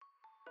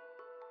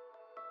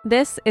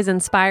This is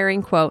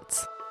Inspiring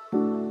Quotes.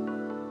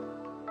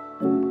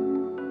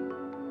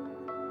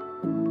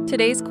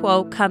 Today's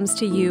quote comes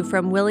to you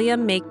from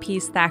William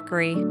Makepeace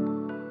Thackeray.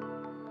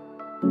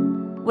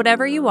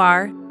 Whatever you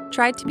are,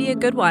 try to be a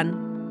good one.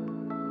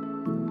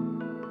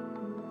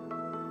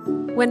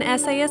 When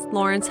essayist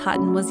Lawrence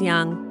Hutton was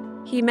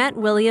young, he met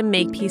William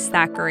Makepeace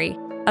Thackeray,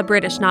 a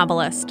British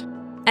novelist,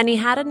 and he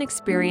had an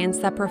experience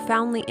that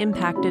profoundly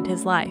impacted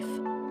his life.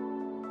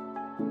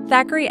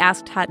 Thackeray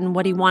asked Hutton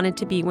what he wanted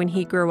to be when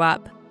he grew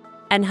up,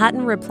 and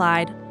Hutton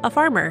replied, "A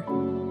farmer."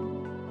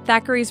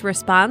 Thackeray's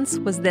response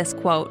was this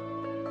quote.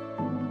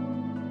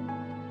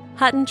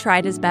 Hutton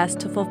tried his best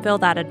to fulfill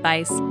that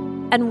advice,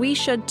 and we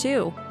should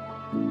too.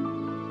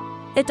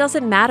 It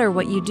doesn't matter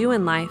what you do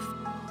in life.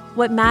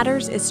 What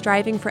matters is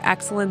striving for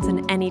excellence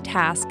in any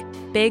task,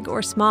 big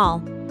or small,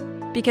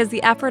 because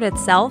the effort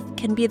itself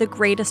can be the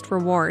greatest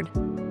reward.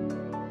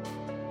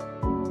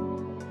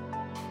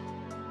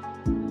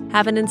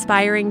 Have an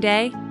inspiring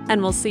day,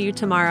 and we'll see you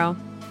tomorrow.